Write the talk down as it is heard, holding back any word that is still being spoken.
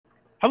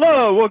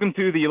Hello, welcome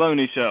to the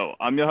E09 show.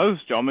 I'm your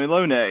host, John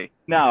Malone.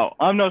 Now,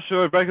 I'm not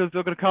sure if regulars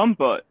are going to come,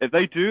 but if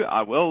they do,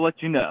 I will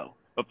let you know.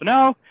 But for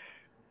now,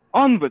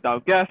 on with our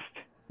guest,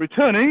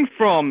 returning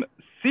from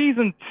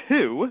season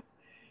 2,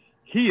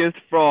 he is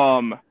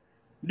from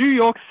New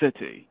York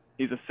City.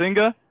 He's a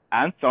singer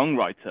and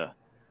songwriter.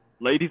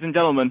 Ladies and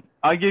gentlemen,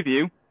 I give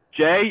you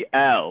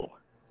JL.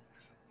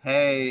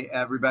 Hey,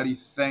 everybody.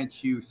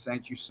 Thank you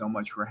so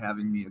much for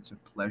having me. It's a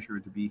pleasure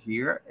to be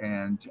here,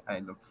 and I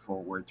look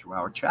forward to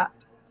our chat.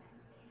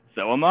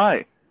 So am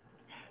I.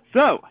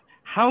 So,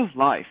 how's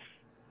life?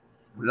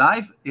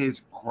 Life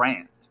is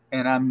grand,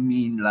 and I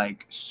mean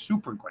like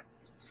super grand,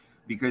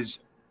 because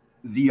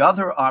the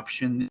other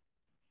option is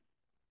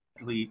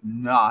really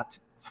not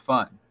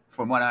fun,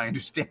 from what I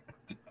understand.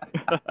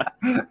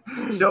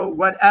 So,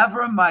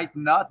 whatever might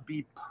not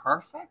be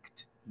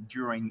perfect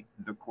during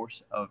the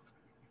course of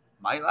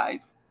my life,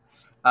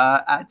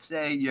 I'd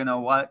say, you know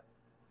what?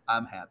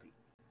 I'm happy.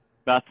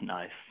 That's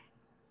nice.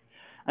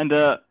 And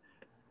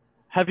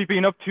have you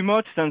been up too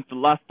much since the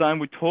last time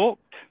we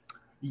talked?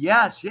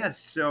 Yes, yes.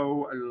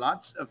 So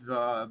lots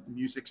of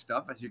music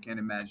stuff, as you can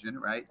imagine,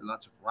 right?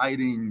 Lots of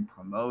writing,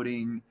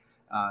 promoting,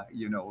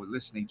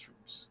 listening to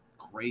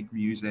great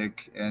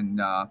music, and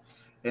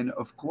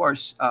of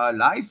course,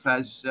 life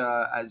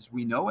as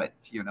we know it.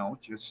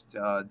 Just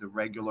the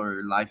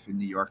regular life in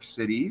New York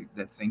City.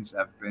 That things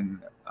have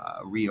been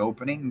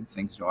reopening.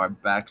 Things are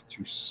back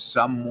to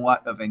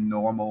somewhat of a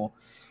normal,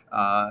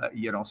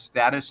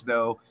 status,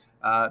 though.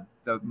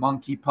 The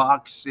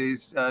monkeypox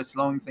is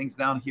slowing things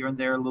down here and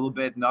there a little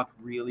bit. Not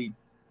really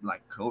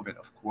like COVID,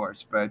 of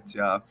course, but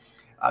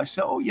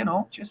so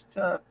just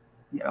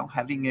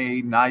having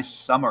a nice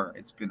summer.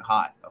 It's been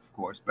hot, of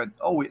course, but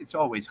it's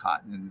always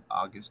hot in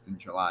August and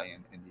July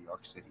in New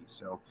York City.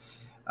 So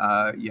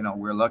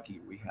we're lucky.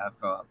 We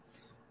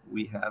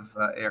have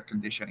air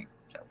conditioning,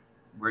 so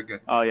we're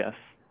good. Oh, yes,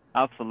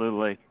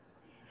 absolutely.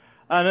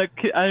 And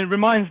it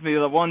reminds me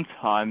that one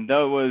time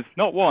there was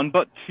not one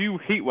but two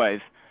heat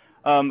waves.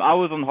 I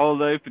was on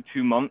holiday for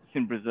 2 months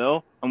in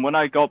Brazil, and when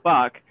I got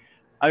back,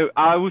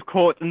 I was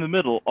caught in the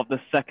middle of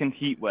the second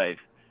heat wave.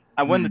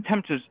 And Mm.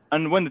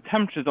 when the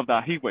temperatures of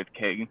that heat wave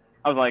came,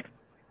 I was like,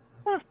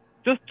 "Huh,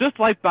 just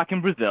like back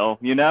in Brazil,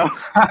 you know."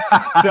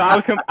 So I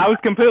was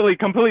completely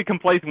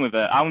complacent with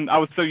it. I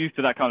was so used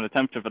to that kind of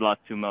temperature for the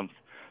last 2 months,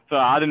 so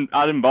I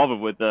didn't bother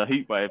with the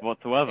heat wave it,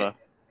 whatsoever.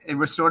 it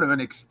was sort of an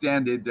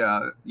extended,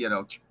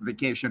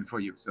 vacation for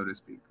you, so to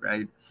speak,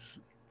 right?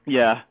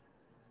 Yeah.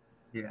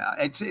 Yeah,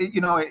 it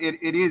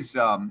is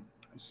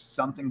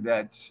something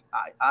that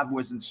I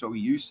wasn't so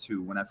used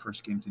to when I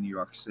first came to New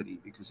York City,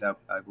 because I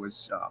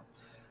was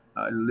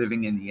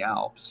living in the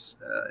Alps,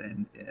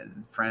 in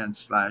France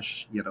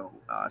slash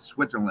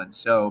Switzerland.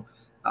 So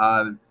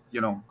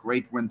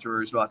great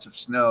winters, lots of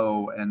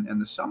snow,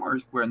 and the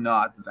summers were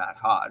not that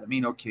hot. I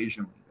mean,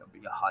 occasionally there'll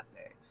be a hot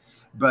day,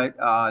 but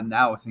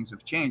now things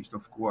have changed,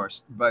 of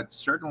course. But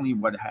certainly,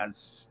 what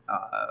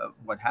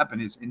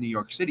happened is, in New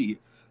York City,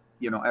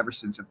 ever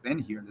since I've been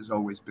here, there's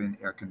always been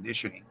air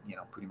conditioning,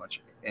 pretty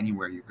much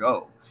anywhere you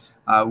go.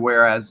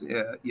 Whereas,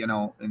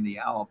 in the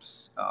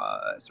Alps,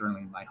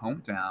 certainly in my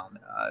hometown,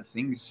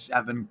 things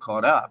haven't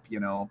caught up.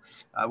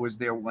 I was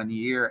there one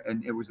year,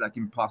 and it was like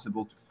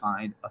impossible to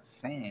find a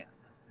fan,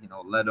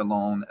 let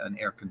alone an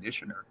air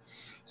conditioner.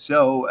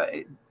 So,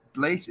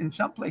 in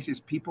some places,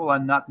 people are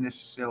not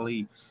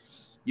necessarily,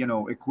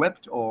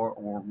 equipped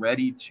or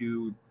ready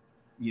to,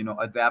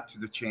 adapt to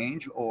the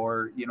change,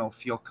 or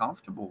feel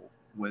comfortable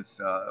with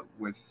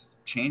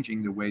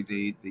changing the way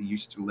they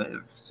used to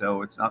live.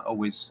 So it's not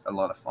always a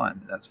lot of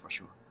fun, that's for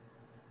sure.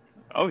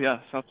 Oh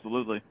yes,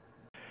 absolutely.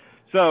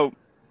 So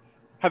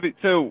have you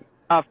so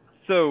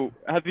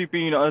have you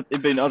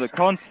been other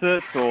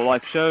concerts or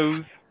live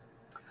shows?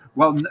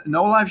 Well,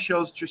 no live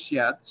shows just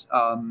yet.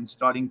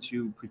 Starting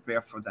to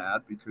prepare for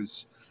that,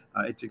 because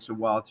it takes a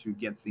while to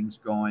get things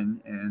going,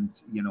 and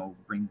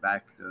bring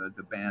back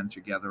the band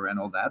together and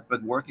all that.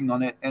 But working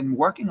on it, and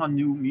working on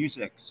new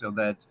music, so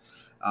that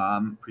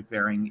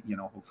preparing,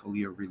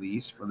 hopefully a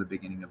release for the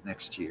beginning of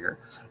next year,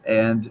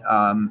 and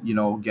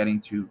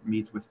getting to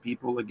meet with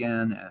people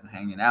again, and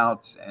hanging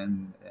out,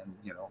 and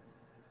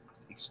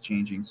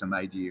exchanging some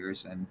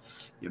ideas, and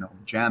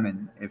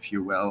jamming, if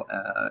you will,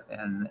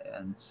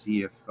 and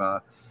see if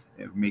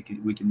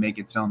we can make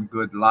it sound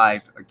good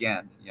live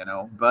again.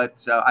 But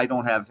I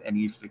don't have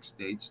any fixed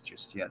dates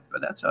just yet,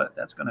 but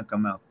that's going to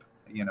come up,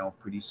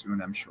 pretty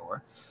soon, I'm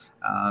sure.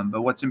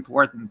 But what's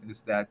important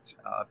is that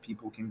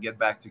people can get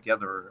back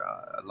together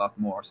a lot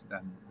more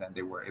than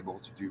they were able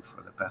to do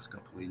for the past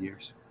couple of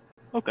years.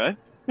 Okay,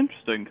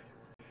 interesting.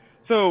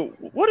 So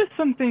what is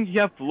something you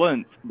have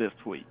learned this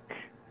week?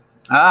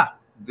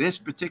 This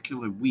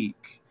particular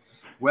week,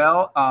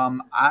 well,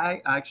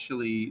 I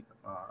actually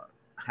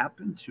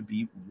happened to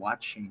be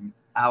watching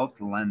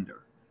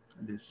Outlander,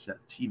 this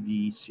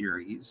TV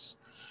series,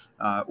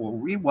 or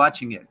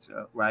rewatching it,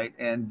 right?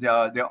 And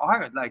there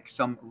are like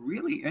some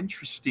really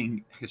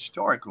interesting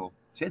historical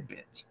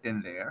tidbits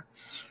in there.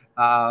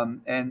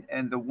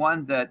 And the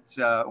one that,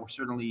 or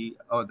certainly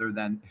other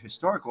than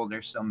historical,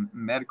 there's some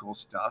medical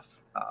stuff.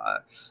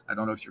 I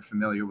don't know if you're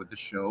familiar with the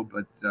show,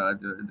 but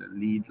the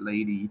lead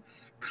lady,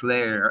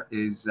 Claire,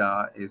 is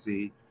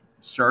a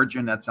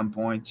surgeon at some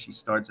point. She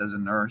starts as a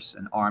nurse,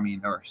 an army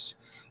nurse,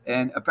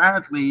 and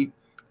apparently,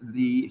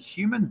 the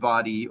human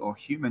body or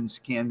humans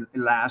can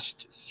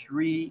last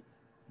 3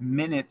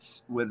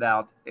 minutes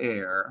without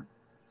air,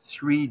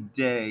 3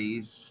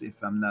 days, if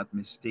I'm not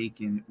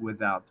mistaken,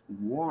 without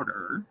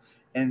water,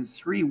 and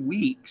 3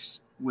 weeks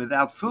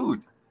without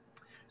food.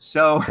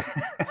 So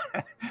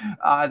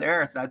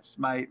that's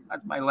my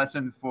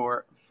lesson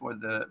for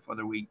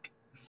the week.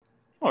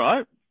 All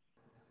right.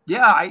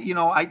 Yeah,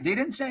 I they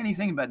didn't say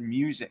anything about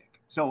music,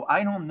 so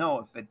I don't know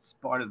if it's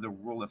part of the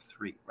rule of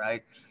three,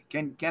 right?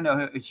 Can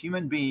a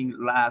human being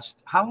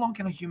last? How long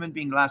can a human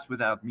being last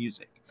without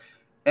music?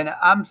 And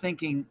I'm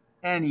thinking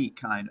any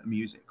kind of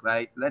music,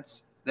 right?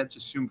 Let's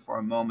assume for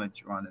a moment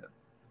you're on a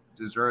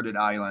deserted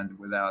island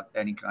without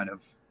any kind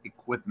of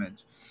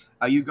equipment.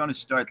 Are you going to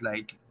start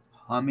like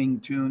humming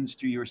tunes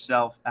to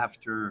yourself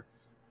after,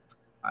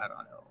 I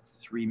don't know,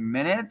 3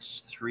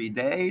 minutes, 3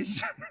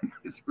 days,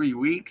 3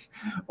 weeks?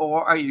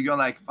 Or are you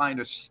gonna like find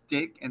a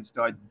stick and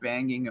start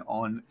banging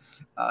on,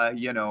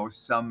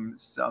 some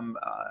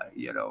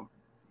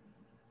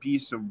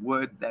piece of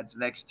wood that's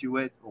next to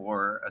it,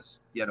 or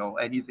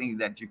anything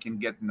that you can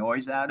get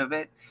noise out of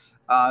it?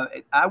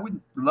 I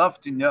would love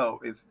to know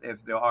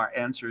if there are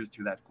answers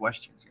to that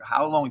question.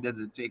 How long does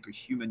it take a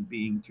human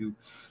being to,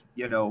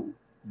 you know,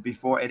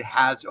 before it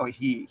has, or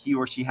he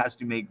or she has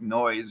to make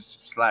noise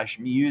slash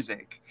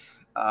music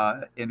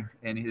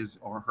in his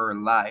or her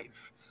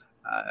life,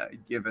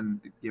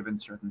 given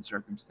certain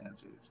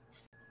circumstances?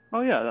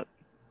 Oh yeah,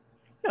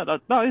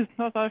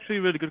 that's actually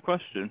a really good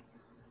question.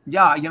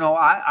 Yeah,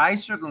 I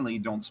certainly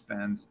don't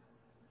spend,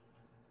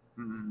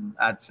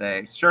 I'd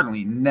say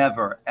certainly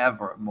never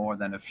ever more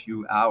than a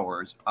few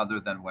hours, other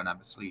than when I'm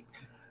asleep,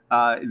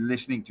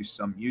 listening to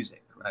some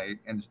music, right?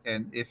 And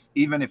if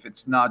even if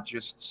it's not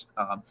just,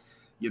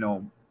 you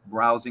know,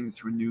 browsing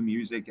through new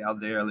music out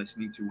there,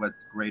 listening to what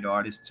great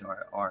artists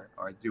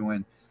are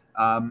doing,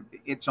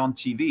 it's on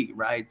TV,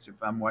 right? So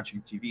if I'm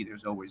watching TV,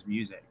 there's always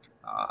music.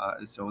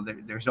 So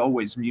there's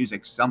always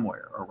music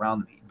somewhere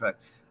around me. But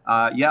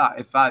yeah,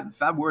 if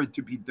I were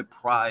to be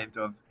deprived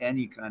of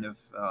any kind of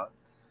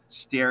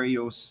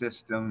stereo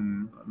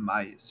system,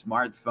 my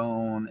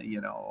smartphone,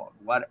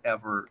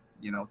 whatever,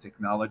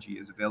 technology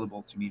is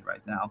available to me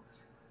right now,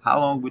 how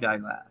long would I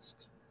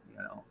last?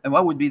 And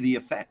what would be the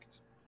effect?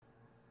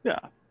 Yeah,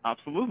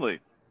 absolutely.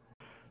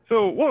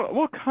 So,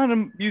 what kind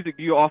of music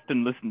do you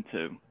often listen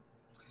to?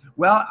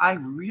 Well, I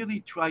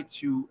really try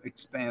to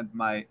expand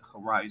my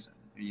horizon,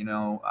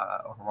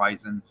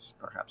 horizons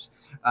perhaps,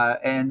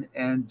 and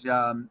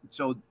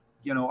so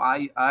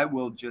I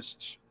will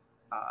just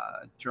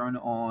turn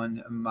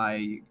on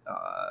my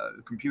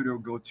computer,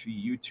 go to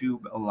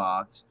YouTube a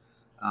lot,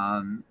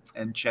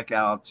 and check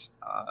out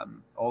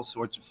all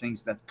sorts of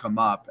things that come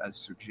up as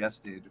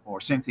suggested. Or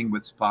same thing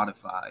with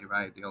Spotify,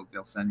 right?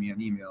 They'll send me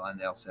an email and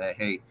they'll say,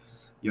 hey,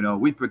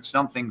 we put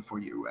something for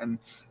you, and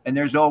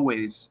there's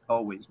always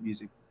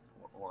music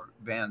or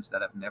bands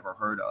that I've never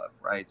heard of,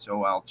 right?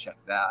 So I'll check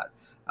that.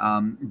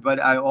 But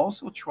I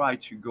also try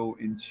to go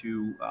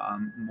into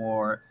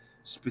more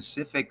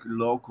specific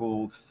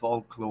local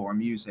folklore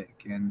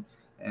music, and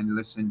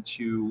listen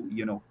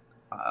to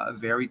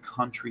very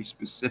country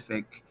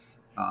specific,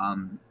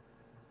 um,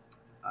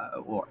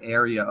 or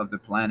area of the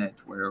planet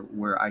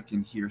where I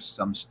can hear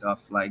some stuff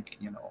like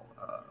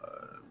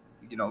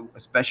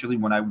especially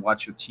when I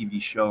watch a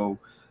TV show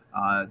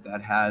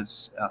that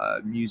has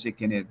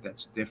music in it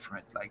that's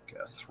different, like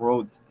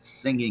throat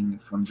singing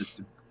from the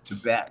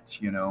Tibet.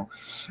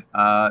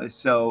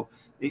 So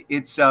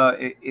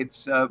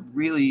it's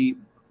really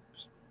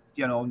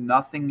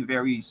nothing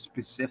very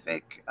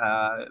specific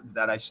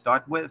that I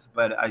start with,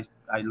 but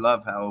I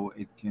love how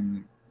it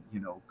can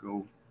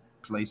go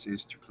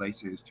places to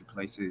places to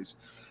places,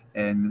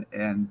 and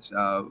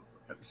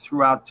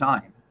throughout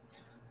time.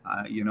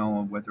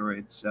 Whether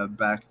it's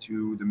back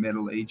to the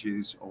Middle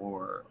Ages,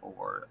 or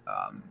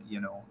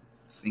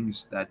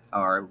things that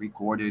are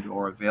recorded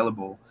or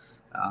available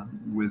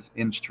with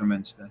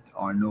instruments that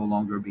are no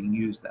longer being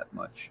used that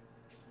much.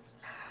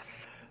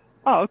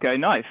 Oh, okay,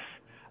 nice.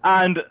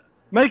 And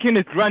making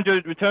his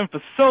graduate return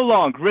for so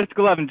long, Risk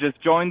 11 just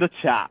joined the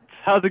chat.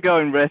 How's it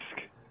going, Risk?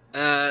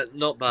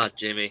 Not bad,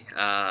 Jamie.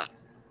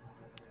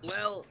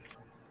 Well,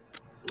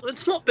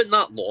 it's not been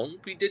that long.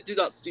 We did do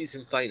that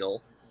season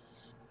final.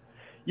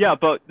 Yeah,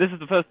 but this is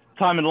the first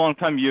time in a long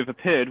time you've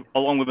appeared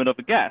along with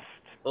another guest.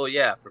 Oh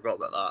yeah, I forgot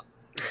about that.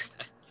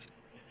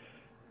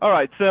 All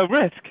right, so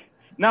Risk,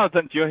 now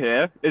that you're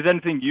here, is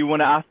anything you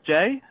want to ask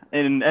Jay?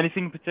 In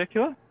anything in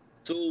particular?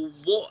 So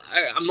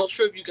I'm not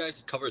sure if you guys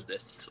have covered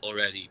this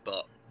already,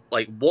 but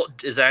like, what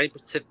is there any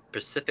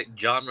specific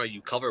genre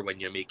you cover when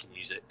you're making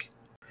music?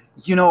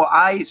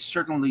 I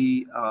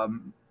certainly,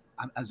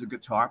 as a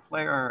guitar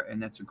player,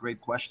 and that's a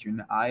great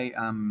question. I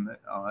am.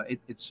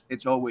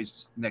 It's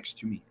always next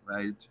to me,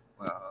 right?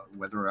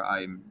 whether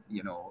I'm,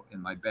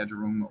 in my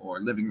bedroom or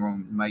living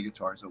room, my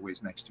guitar is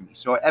always next to me.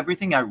 So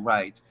everything I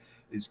write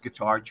is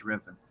guitar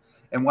driven.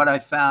 And what I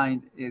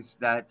find is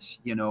that,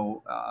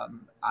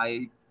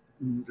 I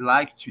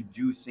like to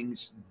do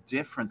things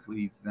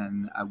differently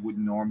than I would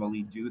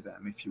normally do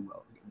them, if you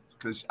will,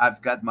 because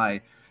I've got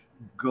my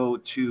go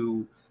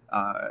to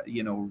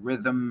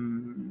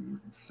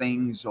rhythm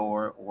things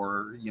or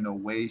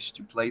ways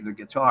to play the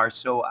guitar.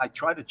 So I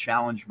try to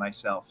challenge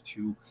myself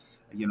to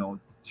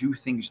do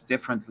things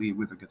differently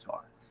with the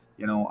guitar.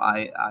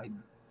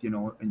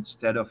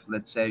 Instead of,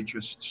 let's say,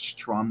 just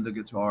strum the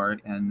guitar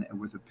and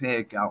with a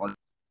pick, I'll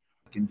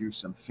can do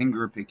some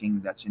finger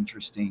picking that's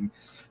interesting.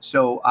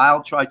 So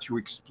I'll try to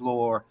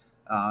explore,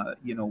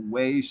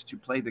 ways to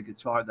play the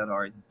guitar that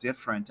are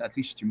different, at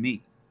least to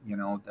me.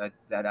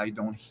 That I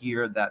don't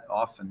hear that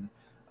often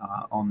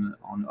on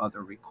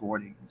other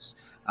recordings.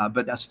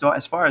 But as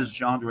far as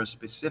genre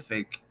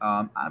specific,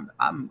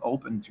 I'm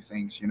open to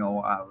things.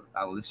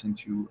 I'll listen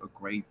to a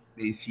great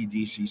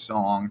AC/DC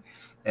song,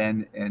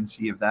 and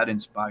see if that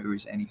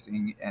inspires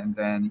anything, and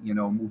then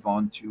move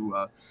on to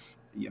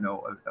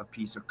a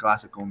piece of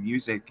classical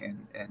music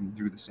and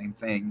do the same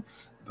thing.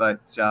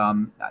 But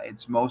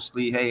it's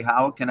mostly, hey,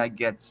 how can I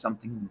get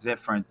something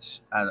different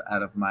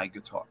out of my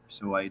guitar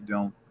so I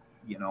don't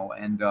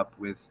end up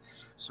with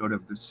sort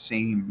of the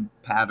same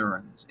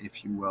patterns,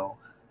 if you will,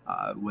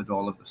 with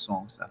all of the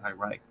songs that I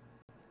write.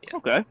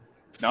 Okay,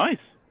 nice.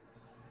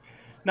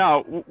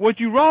 Now, would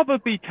you rather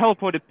be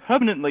teleported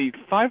permanently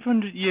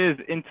 500 years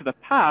into the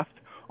past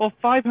or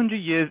 500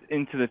 years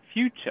into the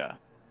future?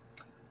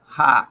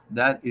 Ha,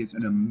 that is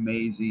an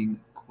amazing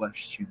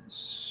question.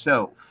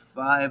 So,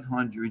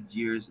 500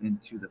 years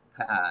into the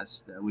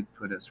past, that would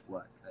put us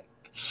what, like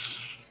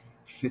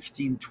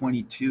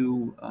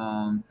 1522?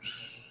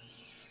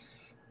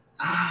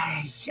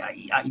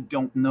 I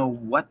don't know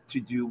what to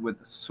do with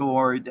a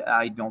sword.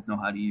 I don't know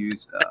how to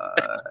use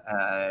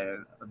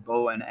a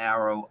bow and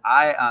arrow.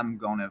 I am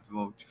gonna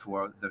vote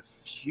for the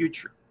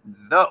future,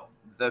 though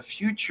the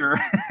future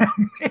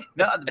may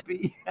not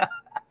be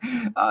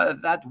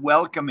that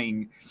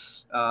welcoming.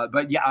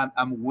 But yeah,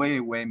 I'm way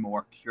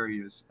more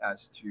curious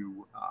as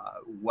to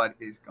what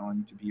is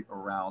going to be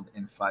around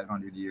in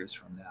 500 years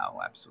from now.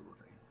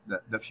 Absolutely,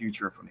 the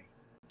future for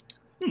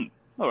me.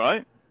 All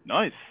right,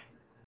 nice.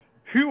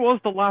 Who was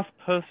the last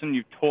person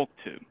you talked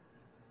to?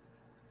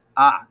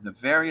 The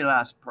very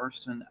last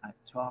person I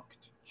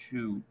talked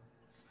to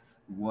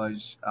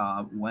was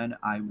when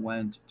I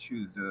went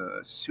to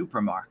the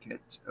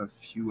supermarket a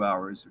few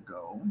hours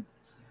ago,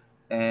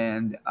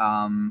 and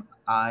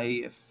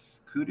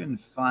couldn't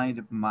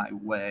find my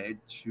way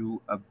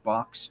to a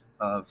box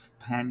of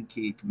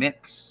pancake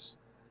mix,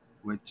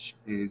 which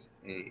is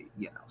a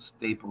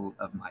staple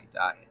of my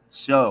diet.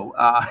 So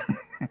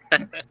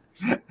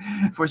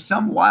for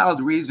some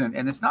wild reason,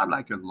 and it's not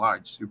like a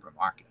large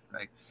supermarket,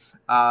 right?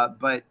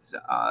 But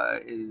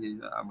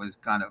I was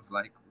kind of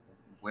like,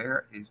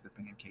 where is the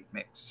pancake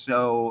mix?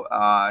 So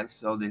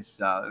this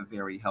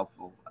very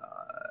helpful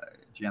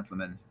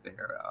gentleman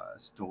there,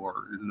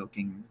 store,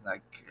 looking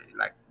like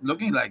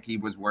he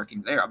was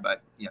working there,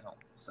 but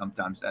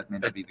sometimes that may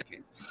not be the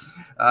case.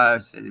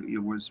 So he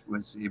was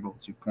able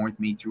to point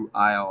me to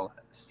aisle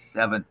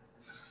 7,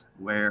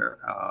 where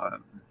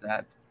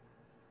that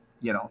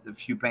the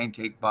few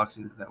pancake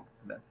boxes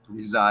that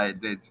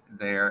resided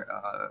there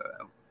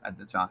at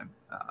the time.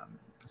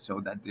 So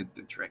that did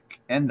the trick,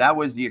 and that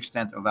was the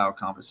extent of our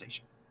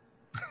conversation.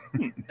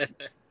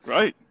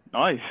 Right,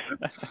 nice.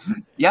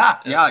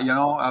 Yeah,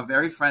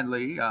 very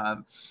friendly.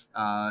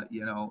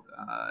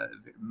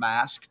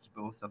 Masked.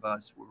 Both of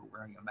us were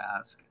wearing a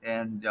mask,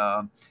 and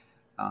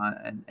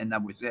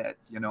that was it.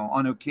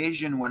 On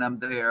occasion when I'm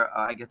there,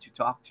 I get to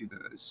talk to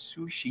the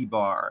sushi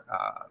bar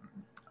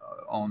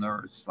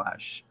owner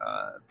slash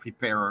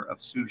preparer of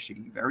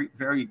sushi.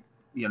 Very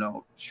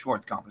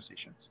short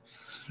conversations.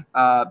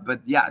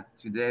 But yeah,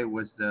 today I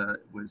was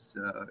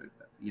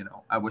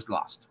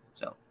lost.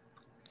 So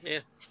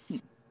Yeah.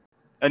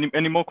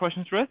 Any more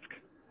questions, Risk?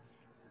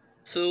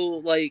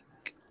 So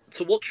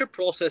what's your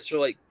process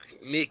for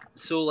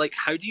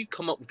how do you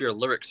come up with your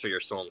lyrics for your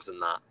songs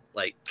and that?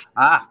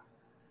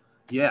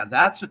 Yeah,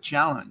 that's a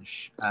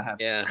challenge, I have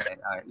Yeah. to say.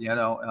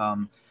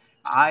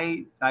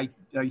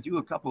 I do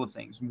a couple of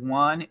things.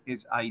 One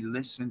is I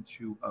listen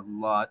to a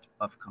lot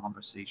of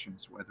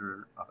conversations,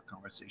 whether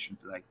conversations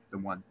like the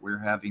one we're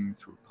having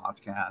through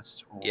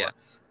podcasts, or Yeah.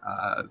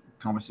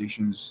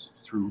 conversations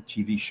through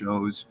TV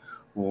shows,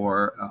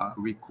 or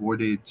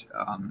recorded,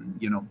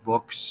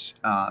 books,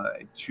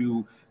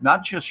 to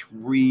not just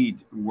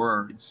read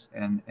words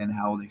and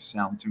how they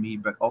sound to me,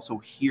 but also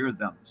hear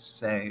them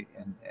say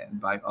and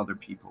by other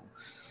people.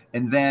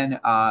 And then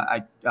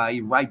I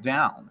write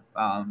down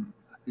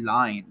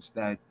lines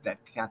that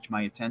catch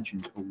my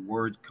attention, or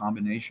word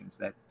combinations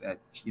that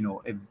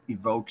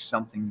evoke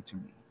something to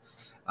me.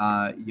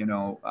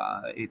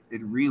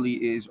 It really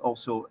is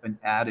also an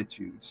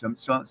attitude. Some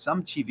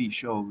TV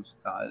shows,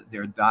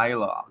 their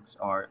dialogues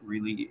are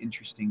really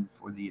interesting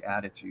for the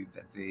attitude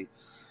that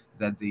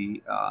that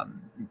they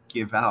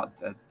give out,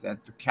 that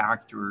the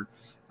character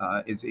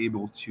is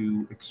able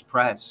to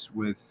express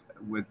with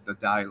the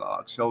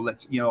dialogue. So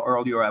let's,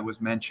 earlier I was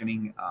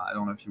mentioning, I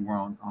don't know if you were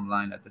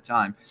online at the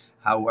time,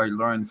 how I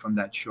learned from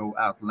that show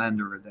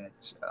Outlander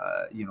that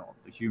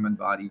the human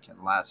body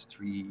can last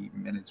 3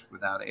 minutes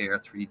without air,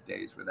 3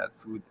 days without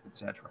food,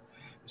 etc.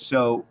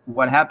 So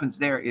what happens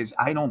there is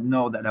I don't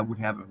know that I would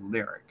have a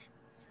lyric,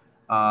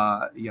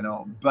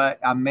 but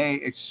I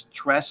may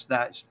stretch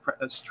that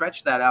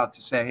out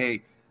to say,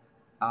 hey,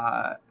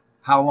 uh,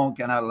 how long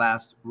can I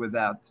last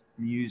without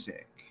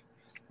music?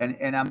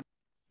 And I'm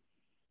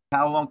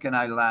how long can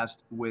I last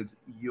with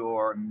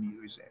your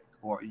music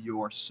or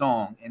your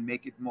song, and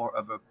make it more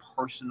of a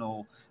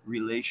personal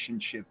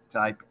relationship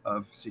type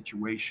of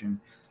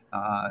situation.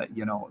 I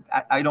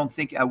don't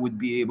think I would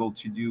be able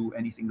to do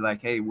anything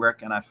like, hey, where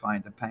can I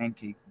find the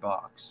pancake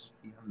box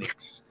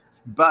mix?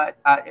 But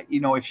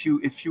if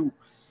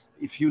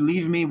you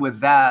leave me with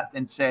that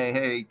and say,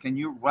 hey, can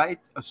you write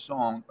a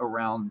song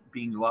around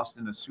being lost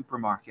in a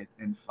supermarket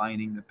and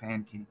finding the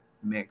pancake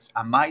mix,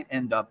 I might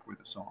end up with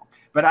a song,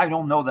 but I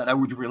don't know that I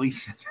would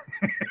release it.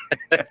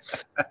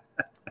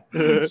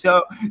 But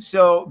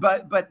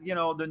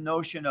the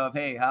notion of,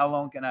 hey, how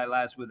long can I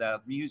last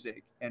without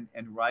music, and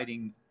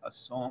writing a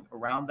song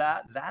around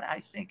that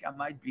I think I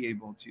might be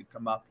able to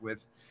come up with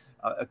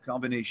a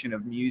combination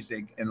of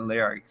music and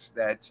lyrics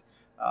that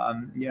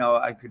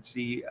I could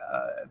see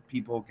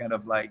people kind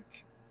of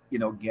like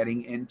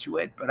getting into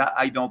it, but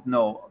I don't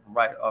know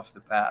right off the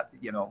bat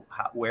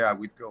where I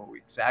would go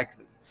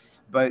exactly.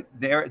 But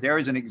there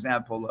is an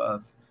example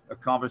of a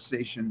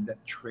conversation that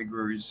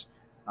triggers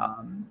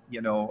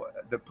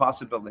the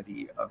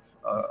possibility of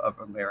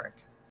a lyric.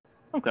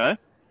 Okay.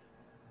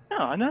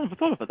 Yeah, I never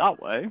thought of it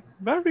that way.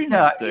 Very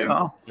Yeah,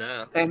 interesting.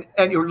 Yeah.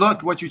 and you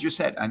look what you just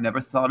said. I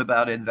never thought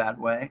about it that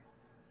way.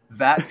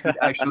 That could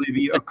actually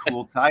be a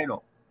cool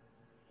title,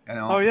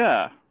 Oh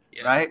yeah.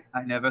 Yeah. right?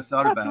 I never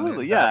thought about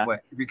Absolutely, it yeah. that way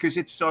because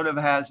it sort of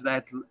has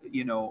that,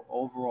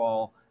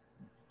 overall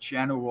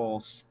general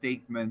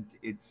statement.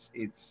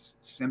 It's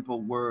simple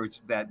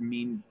words that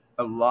mean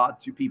a lot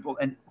to people,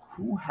 and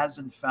who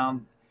hasn't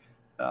found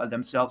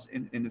themselves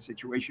in a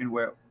situation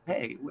where,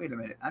 hey, wait a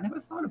minute, I never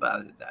thought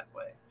about it that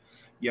way,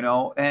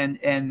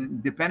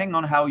 and depending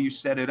on how you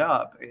set it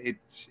up, it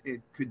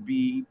could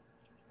be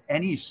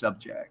any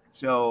subject.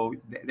 So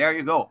there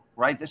you go.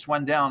 Write this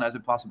one down as a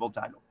possible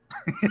title.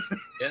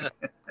 Yeah.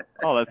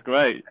 Oh, that's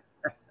great.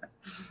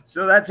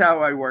 So that's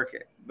how I work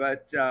it.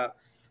 But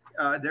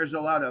there's a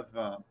lot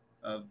of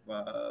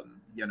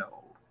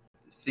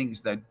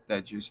things that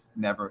just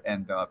never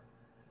end up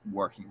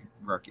working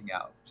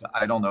out. So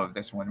I don't know if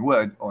this one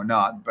would or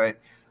not, but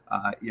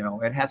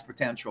it has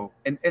potential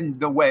in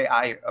the way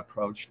I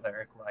approach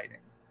lyric writing.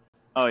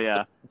 Oh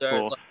yeah, of There are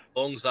course. like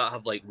songs that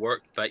have like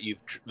worked that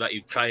you've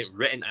tried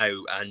written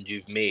out and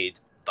you've made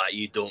that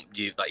you don't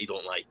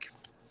like.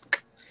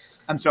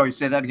 I'm sorry,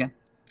 say that again.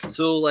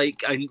 So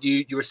like, and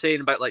you were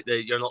saying about like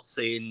you're not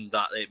saying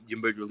that you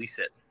would release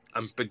it.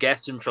 I'm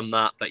guessing from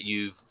that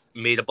you've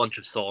made a bunch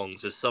of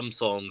songs. There's some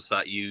songs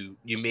that you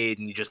made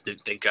and you just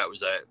didn't think that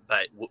was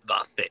that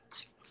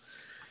fit.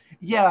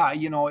 Yeah,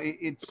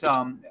 it's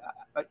on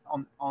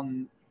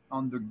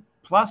the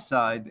plus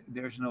side,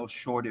 there's no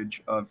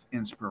shortage of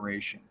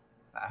inspiration,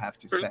 I have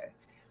to True. say.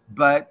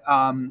 But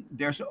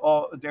there's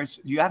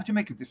you have to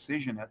make a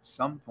decision at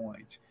some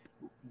point.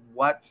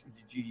 What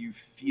do you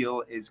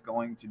feel is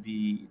going to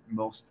be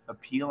most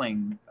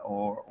appealing,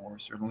 or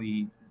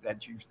certainly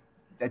that you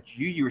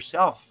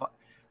yourself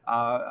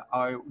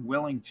are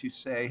willing to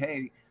say,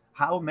 hey,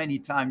 how many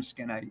times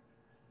can I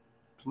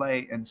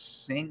play and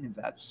sing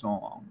that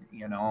song,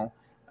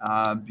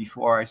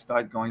 before I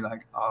start going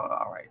like, oh,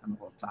 all right, I'm a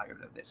little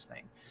tired of this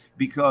thing,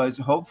 because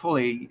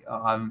hopefully,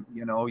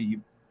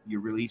 you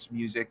release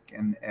music,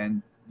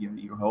 and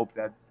you hope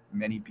that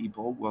many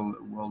people will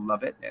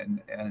love it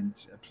and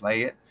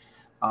play it,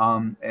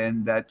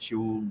 and that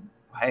you'll,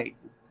 hey,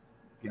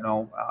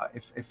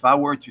 if I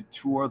were to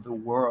tour the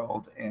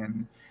world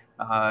and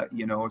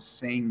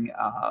sing,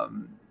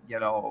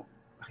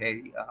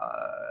 hey,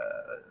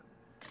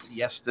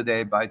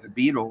 Yesterday by the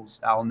Beatles,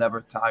 I'll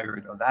never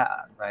tire of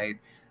that, right?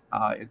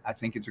 I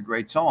think it's a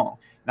great song.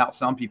 Now,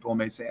 some people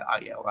may say, oh,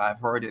 yeah, well, I've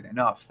heard it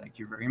enough. Thank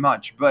you very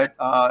much. But,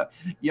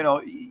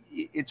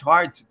 it's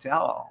hard to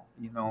tell,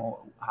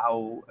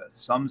 how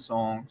some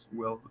songs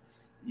will,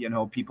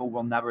 people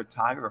will never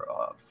tire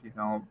of.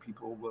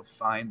 People will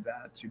find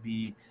that to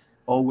be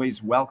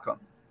always welcome,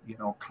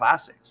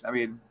 classics. I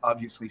mean,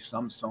 obviously,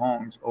 some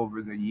songs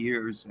over the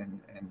years and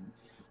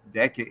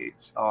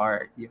decades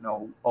are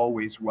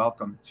always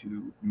welcome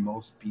to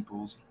most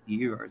people's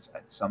ears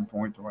at some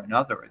point or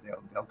another.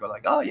 They'll go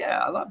like, oh yeah,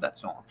 I love that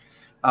song,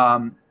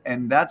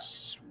 and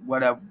that's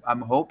what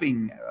I'm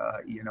hoping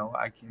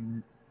I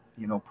can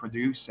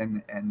produce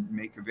and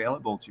make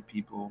available to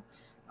people,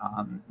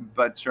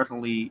 but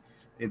certainly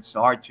it's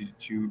hard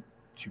to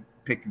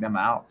pick them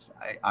out.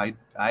 I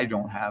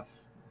don't have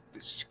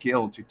the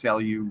skill to tell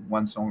you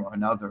one song or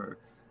another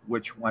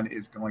which one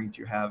is going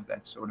to have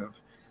that sort of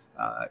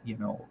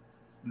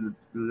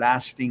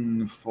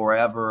lasting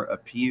forever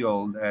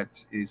appeal that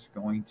is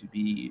going to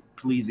be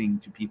pleasing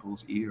to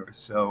people's ears.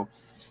 So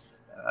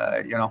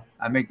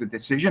I make the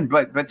decision,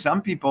 but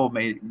some people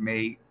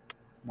may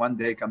one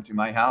day come to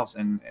my house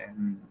and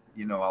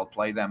I'll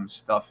play them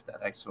stuff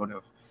that I sort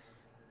of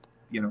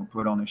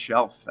put on a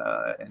shelf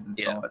and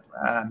Yeah.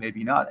 thought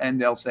maybe not, and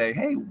they'll say,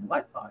 "Hey,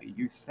 what are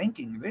you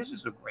thinking? This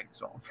is a great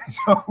song."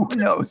 So who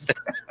knows?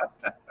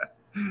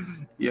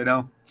 you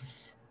know.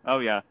 Oh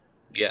yeah,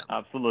 Yeah.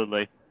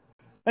 absolutely.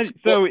 And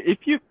so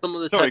if you Some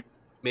of the sorry, titles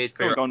made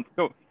for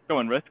go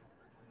on, Rick.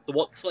 So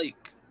what's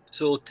like?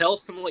 So tell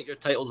us some of like your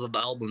titles of the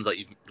albums that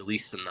you've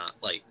released in that.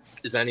 Like,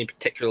 is there any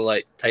particular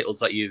like titles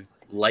that you've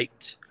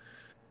liked,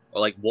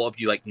 or like what have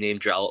you like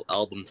named your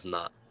albums in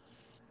that?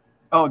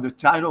 Oh, the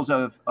titles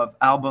of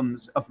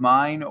albums of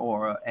mine,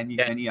 or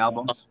any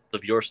albums?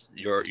 Of your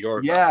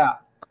Yeah.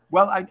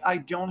 Well, I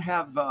don't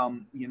have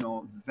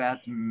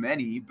that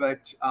many,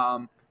 but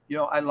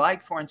I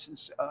like, for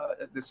instance,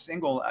 the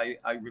single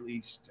I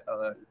released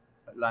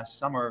last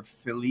summer,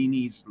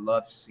 Fellini's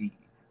Love Scene,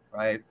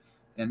 right?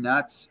 And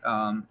that's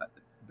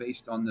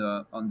based on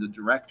the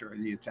director,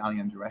 the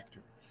Italian director,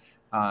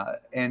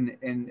 and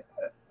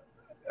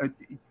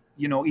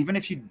even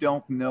if you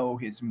don't know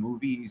his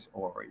movies,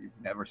 or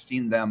you've never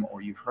seen them,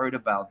 or you've heard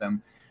about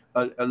them,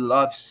 a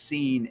love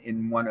scene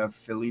in one of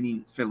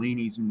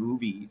Fellini's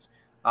movies,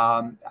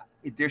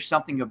 there's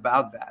something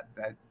about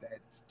that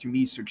to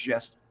me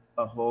suggests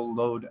a whole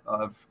load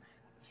of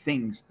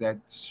things that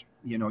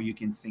you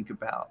can think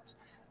about.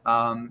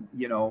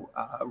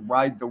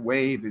 Ride the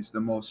Wave is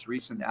the most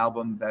recent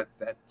album that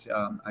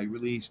I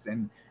released,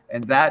 and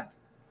that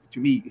to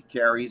me it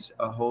carries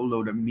a whole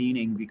load of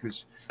meaning,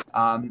 because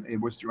it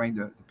was during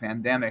the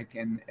pandemic,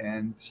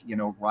 and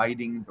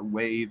riding the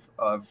wave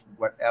of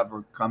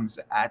whatever comes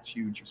at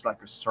you, just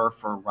like a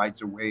surfer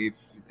rides a wave.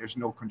 There's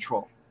no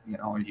control.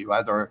 You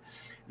either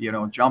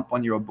jump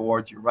on your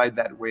board, you ride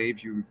that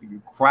wave, you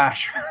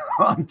crash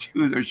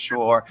onto the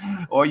shore,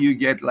 or you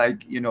get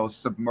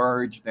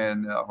submerged,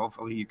 and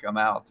hopefully you come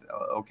out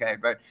okay.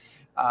 But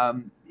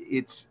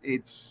it's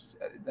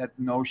that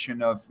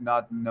notion of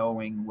not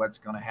knowing what's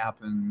going to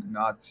happen,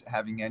 not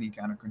having any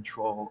kind of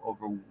control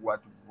over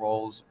what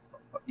rolls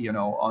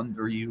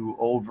under you,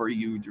 over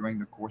you, during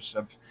the course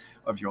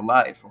of your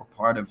life, or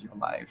part of your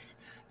life.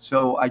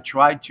 So I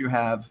try to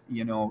have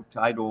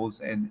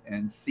titles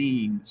and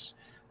themes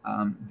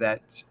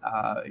that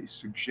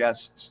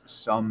suggests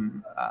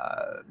some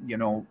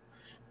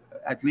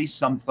at least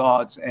some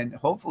thoughts, and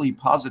hopefully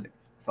positive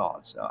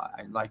thoughts.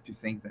 I like to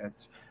think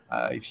that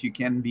if you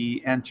can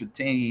be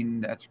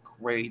entertained, that's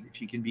great. If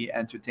you can be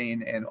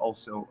entertained and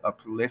also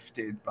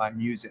uplifted by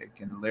music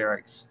and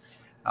lyrics,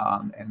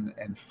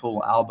 and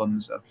full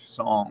albums of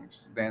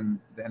songs, then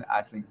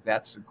I think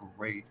that's a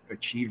great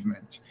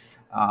achievement,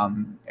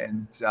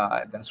 and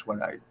that's what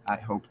I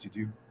hope to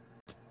do.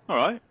 All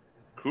right,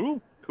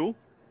 cool.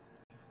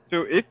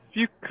 So if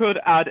you could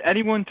add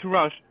anyone to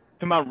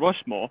Mount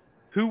Rushmore,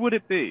 who would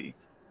it be?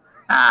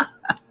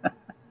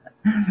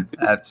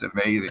 That's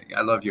amazing.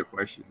 I love your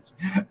questions.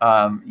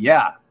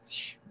 Yeah,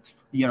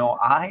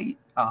 I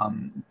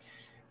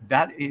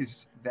that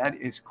is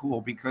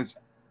cool, because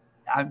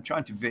I'm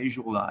trying to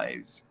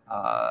visualize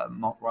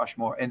Mount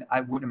Rushmore, and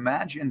I would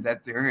imagine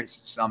that there is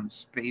some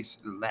space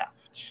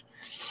left.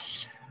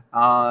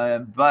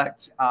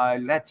 But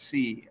let's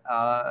see.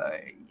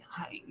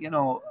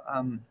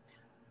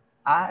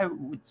 I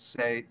would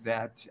say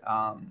that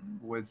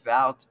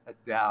without a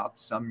doubt,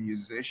 some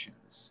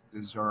musicians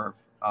deserve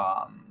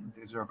a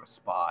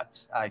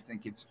spot. I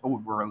think it's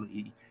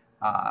overly,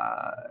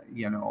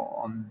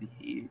 on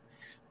the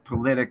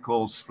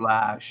political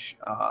slash,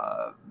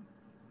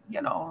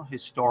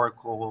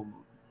 historical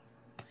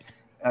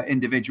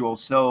individual.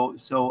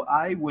 So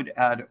I would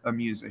add a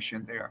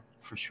musician there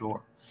for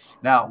sure.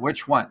 Now,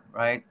 which one,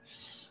 right?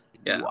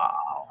 Yeah.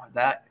 Wow,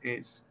 that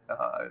is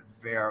a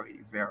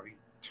very, very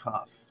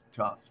tough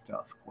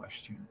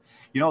question.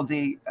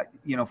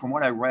 From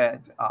what I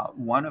read,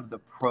 one of the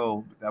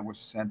probe that was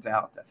sent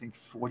out, I think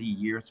 40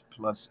 years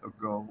plus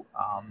ago,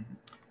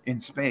 in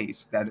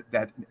space,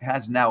 that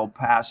has now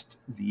passed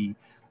the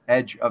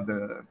edge of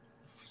the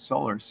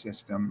solar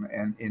system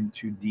and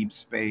into deep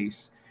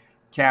space,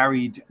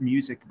 carried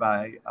music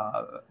by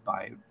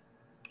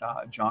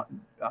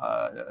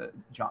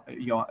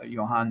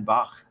Johann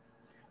Bach,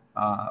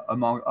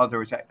 among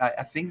others.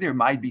 I think there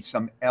might be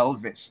some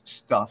Elvis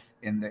stuff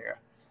in there.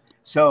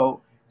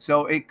 So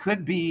it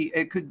could be,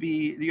 if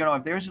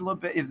there's a little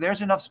bit, if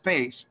there's enough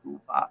space,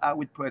 I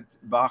would put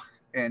Bach,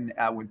 and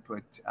I would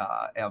put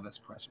Elvis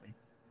Presley.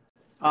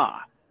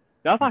 Ah,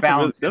 that's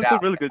a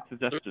really good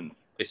suggestion.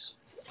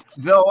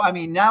 Though, I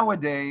mean,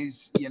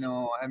 nowadays,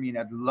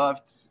 I'd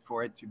love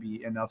for it to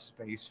be enough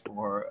space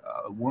for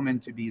a woman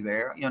to be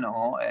there, and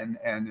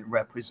it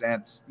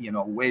represents,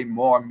 way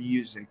more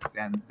music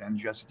than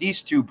just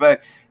these two.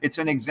 But it's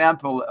an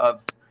example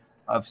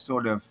of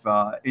sort of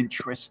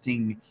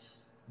interesting,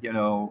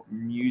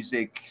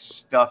 music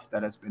stuff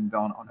that has been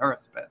done on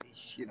Earth. But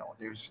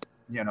there's,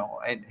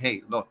 and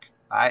hey, look,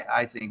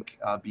 I think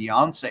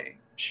Beyonce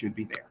should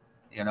be there.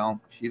 You know,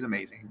 she's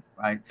amazing,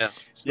 right? Yeah. Yeah,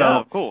 So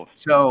of course.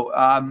 so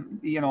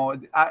you know,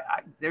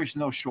 there's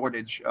no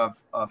shortage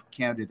of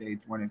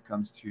candidates when it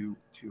comes to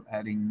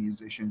adding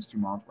musicians to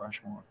Mount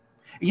Rushmore.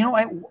 You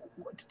know,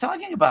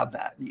 talking about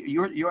that,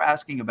 you're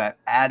asking about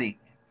adding.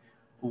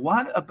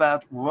 What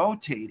about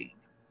rotating?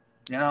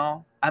 You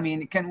know, I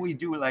mean, can we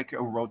do like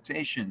a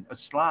rotation, a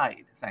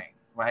slide thing,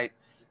 right?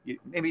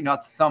 Maybe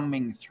not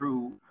thumbing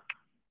through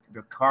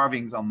the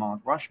carvings on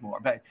Mount Rushmore,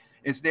 but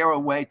is there a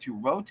way to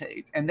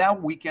rotate? And now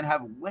we can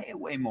have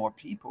way more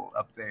people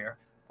up there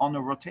on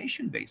a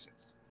rotation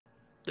basis.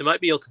 They might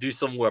be able to do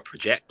some with a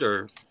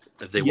projector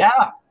if they want.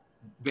 Yeah,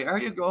 there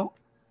you go.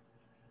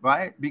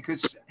 Right?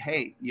 Because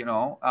hey, you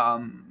know,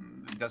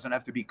 it doesn't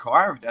have to be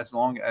carved as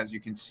long as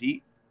you can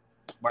see.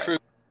 Right? True.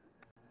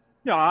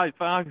 Yeah, I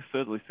can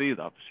certainly see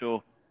that for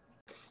sure.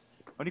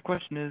 Only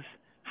question is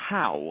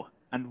how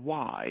and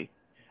why,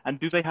 and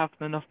do they have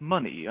enough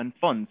money and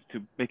funds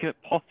to make it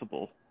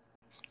possible?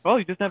 Well,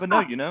 you just never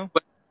know, you know.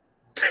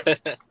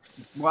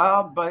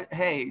 Well, but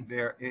hey,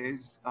 there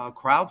is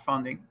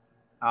crowdfunding,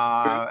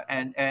 True.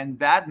 and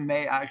that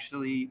may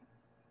actually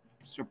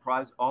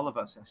surprise all of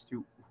us as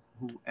to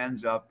who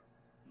ends up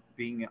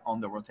being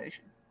on the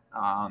rotation.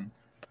 Um,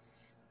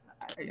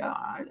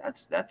 yeah,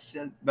 that's.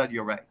 But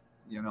you're right.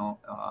 You know,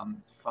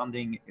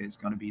 funding is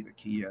going to be the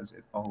key, as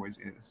it always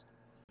is.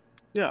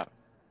 Yeah,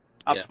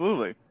 Yeah.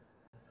 absolutely.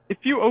 If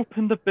you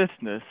opened a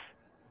business,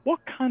 what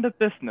kind of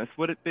business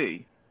would it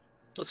be?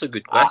 That's a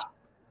good Ah, question.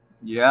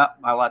 yeah,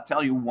 I'll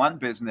tell you one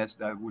business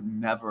that would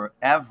never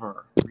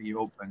ever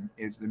reopen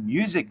is the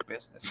music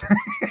business.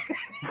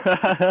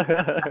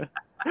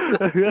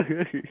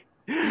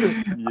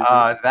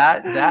 Music.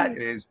 That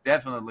is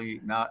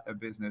definitely not a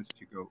business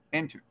to go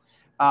into.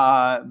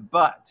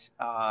 But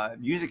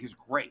music is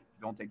great.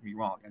 Don't take me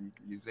wrong. And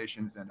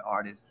musicians and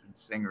artists and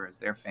singers,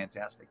 they're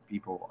fantastic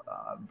people.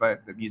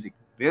 But the music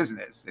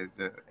business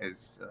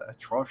is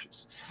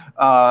atrocious.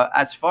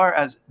 As far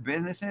as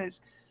businesses,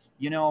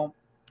 you know,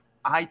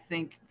 I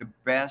think the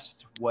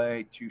best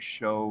way to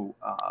show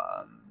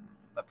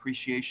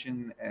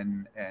appreciation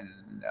and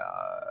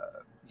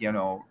you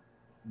know,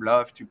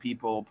 love to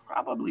people,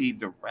 probably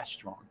the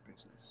restaurant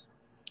business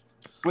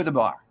with a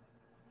bar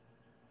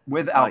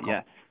with alcohol.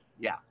 Yes.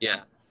 Yeah,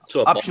 Yeah.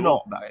 So a bottle.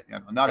 optional. But, you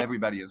know, not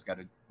everybody has got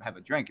to have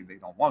a drink if they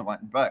don't want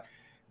one, but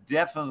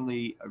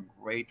definitely a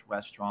great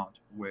restaurant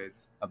with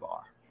a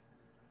bar.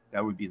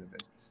 That would be the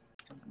business.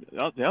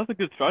 That's a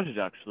good strategy,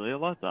 actually. I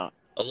like that.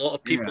 A lot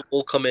of Yeah, people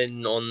will come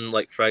in on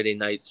like Friday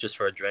nights just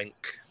for a drink.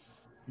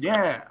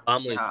 yeah,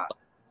 Families yeah,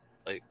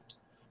 like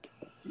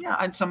yeah,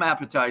 and some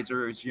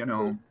appetizers. You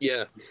know,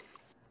 yeah.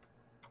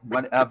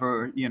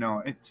 whatever. You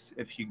know, it's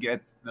if you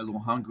get a little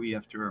hungry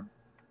after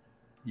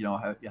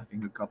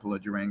having a couple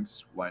of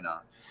drinks, why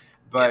not? Yeah.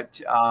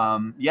 But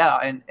yeah,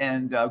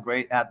 and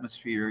great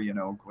atmosphere, you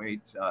know,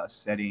 great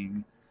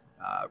setting,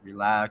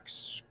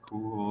 relax,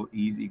 cool,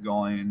 easy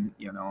going,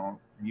 you know,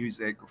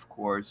 music, of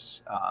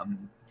course,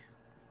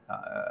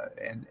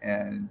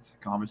 and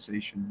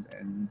conversation,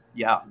 and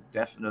yeah, Yep.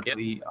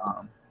 definitely.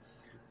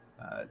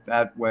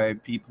 That way,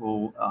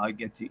 people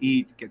get to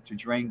eat, get to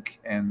drink,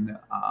 and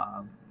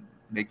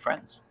make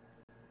friends.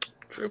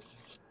 True.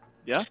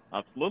 Yeah,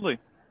 absolutely.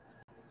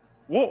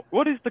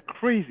 What is the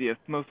craziest,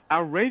 most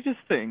outrageous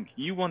thing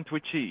you want to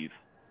achieve?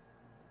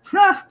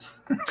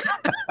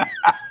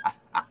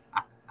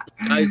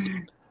 Guys,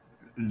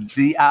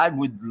 The I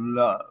would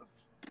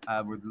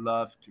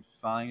love to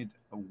find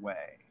a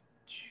way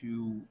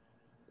to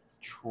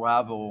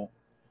travel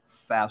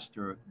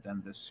faster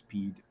than the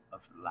speed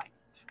of light.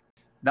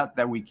 Not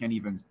that we can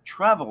even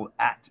travel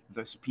at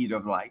the speed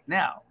of light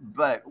now,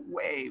 but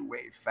way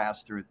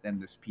faster than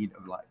the speed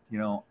of light. You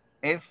know,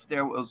 if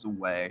there was a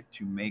way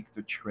to make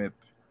the trip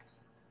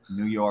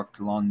New York,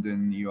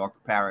 London, New York,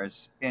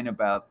 Paris in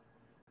about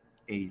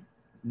a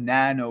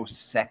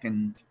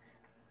nanosecond,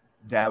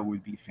 that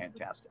would be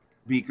fantastic.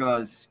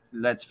 Because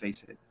let's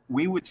face it,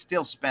 we would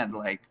still spend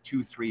like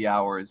 2 3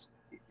 hours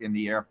in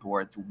the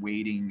airport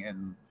waiting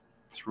and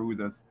through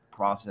the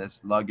process,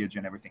 luggage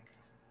and everything.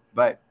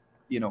 But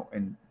you know,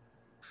 in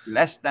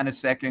less than a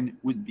second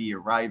would be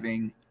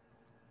arriving,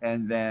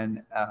 and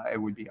then it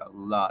would be a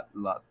lot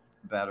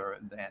better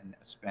than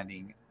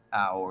spending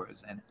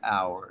hours and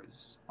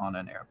hours on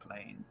an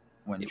airplane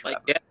when you might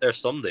traveling. get there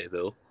someday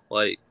though.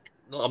 Like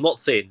no, I'm not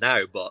saying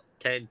now, but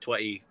 10,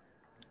 20,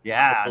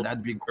 Yeah, 30 years.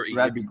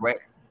 that'd be great.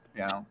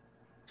 You know,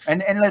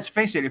 and let's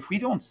face it, if we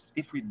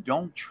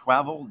don't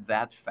travel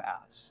that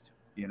fast,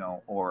 you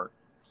know, or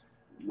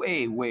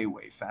way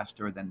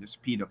faster than the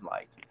speed of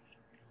light,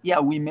 yeah,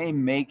 we may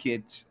make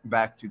it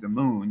back to the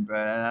moon, but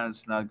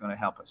that's not going to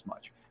help us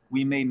much.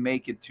 We may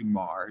make it to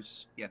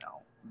Mars, you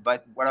know,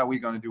 but what are we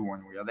going to do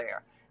when we are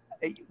there?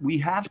 We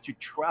have to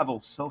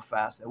travel so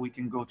fast that we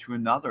can go to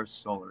another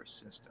solar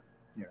system,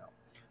 you know.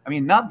 I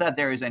mean, not that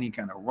there is any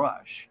kind of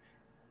rush.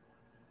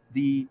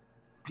 The,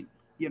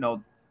 you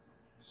know,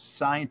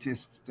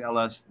 scientists tell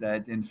us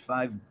that in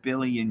 5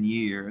 billion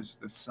years,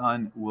 the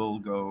sun will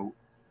go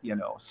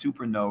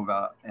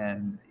supernova,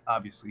 and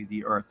obviously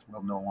the Earth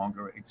will no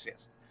longer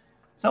exist.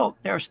 So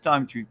there's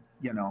time to,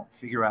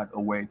 figure out a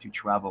way to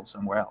travel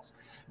somewhere else.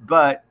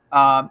 But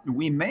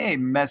we may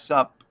mess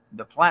up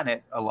the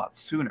planet a lot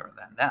sooner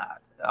than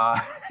that.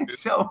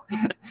 So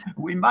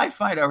we might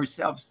find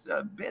ourselves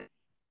a bit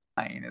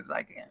behind. It's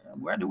like,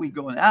 where do we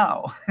go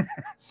now?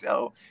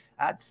 So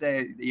I'd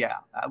say, yeah,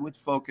 I would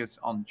focus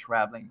on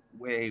traveling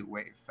way,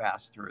 way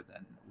faster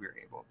than we're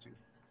able to.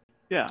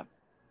 Yeah,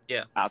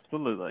 Yeah.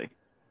 absolutely.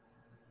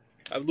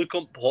 I would look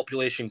on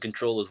population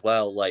control as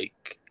well.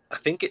 Like, I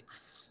think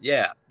it's,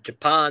 yeah,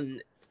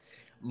 Japan,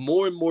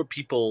 more and more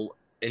people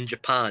in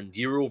Japan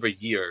year over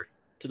year,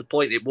 to the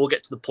point it will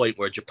get to the point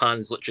where Japan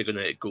is literally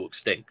going to go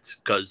extinct,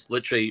 because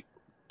literally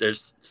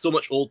there's so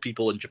much old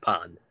people in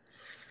Japan,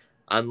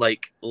 and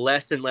like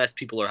less and less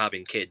people are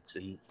having kids,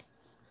 and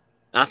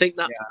I think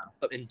that's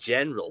in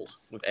general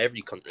with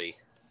every country.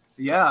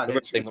 Yeah, The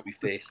thing that we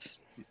face.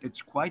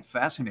 It's quite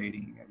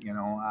fascinating.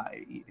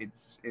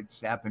 It's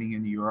happening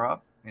in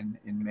Europe, in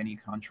many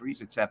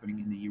countries. It's happening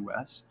in the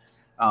U.S.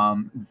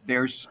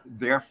 There's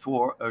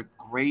therefore a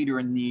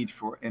greater need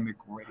for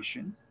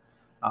immigration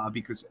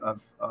because of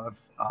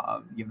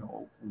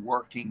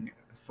working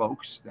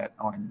folks that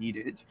are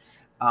needed,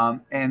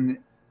 and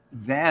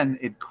then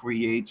it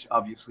creates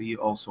obviously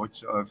all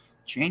sorts of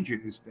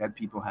changes that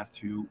people have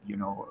to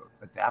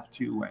adapt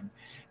to, and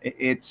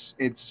it's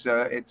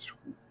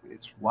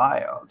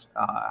wild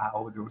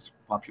how those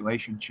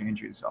population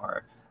changes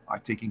are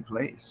taking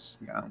place.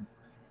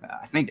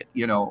 I think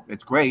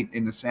it's great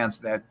in the sense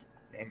that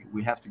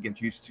we have to get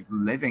used to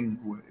living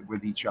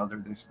with each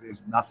other.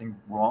 There's nothing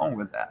wrong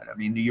with that. I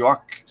mean, New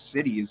York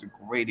City is a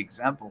great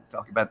example.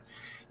 Talk about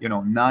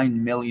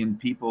 9 million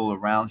people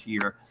around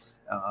here,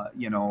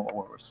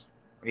 or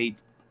 8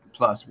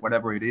 plus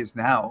whatever it is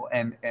now,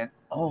 and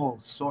all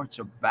sorts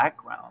of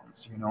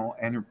backgrounds,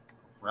 and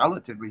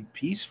relatively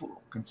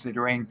peaceful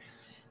considering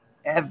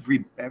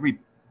every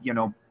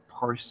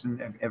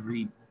person,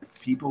 every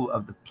people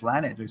of the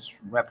planet is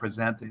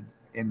represented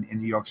in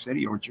New York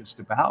City, or just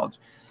about,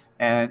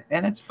 and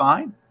it's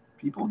fine.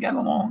 People get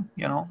along.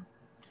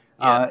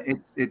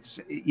 It's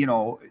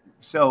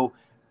so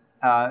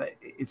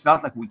it's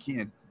not like we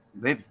can't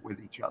live with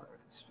each other.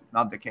 It's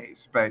not the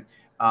case, but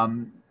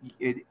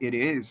it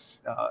is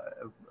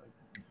a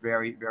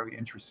very, very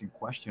interesting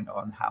question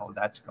on how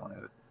that's going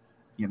to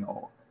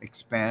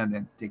expand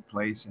and take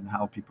place, and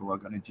how people are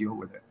going to deal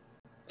with it.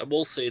 I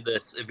will say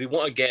this: if we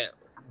want to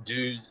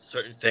do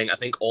certain thing, I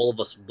think all of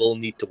us will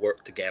need to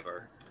work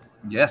together.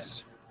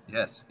 Yes,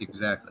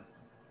 exactly.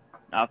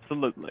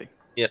 Absolutely.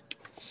 Yep.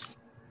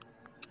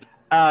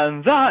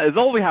 And that is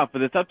all we have for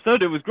this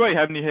episode. It was great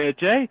having you here,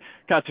 Jay.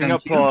 Catching Thank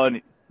up you.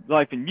 on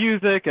life in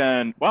music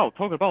and, well,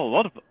 talking about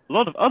a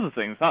lot of other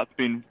things. That's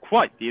been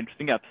quite the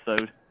interesting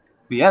episode.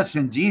 Yes,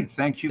 indeed.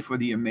 Thank you for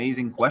the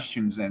amazing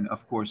questions, and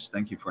of course,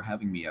 thank you for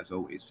having me as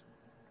always.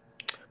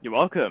 You're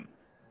welcome.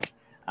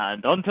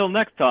 And until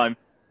next time,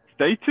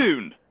 stay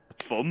tuned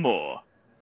for more.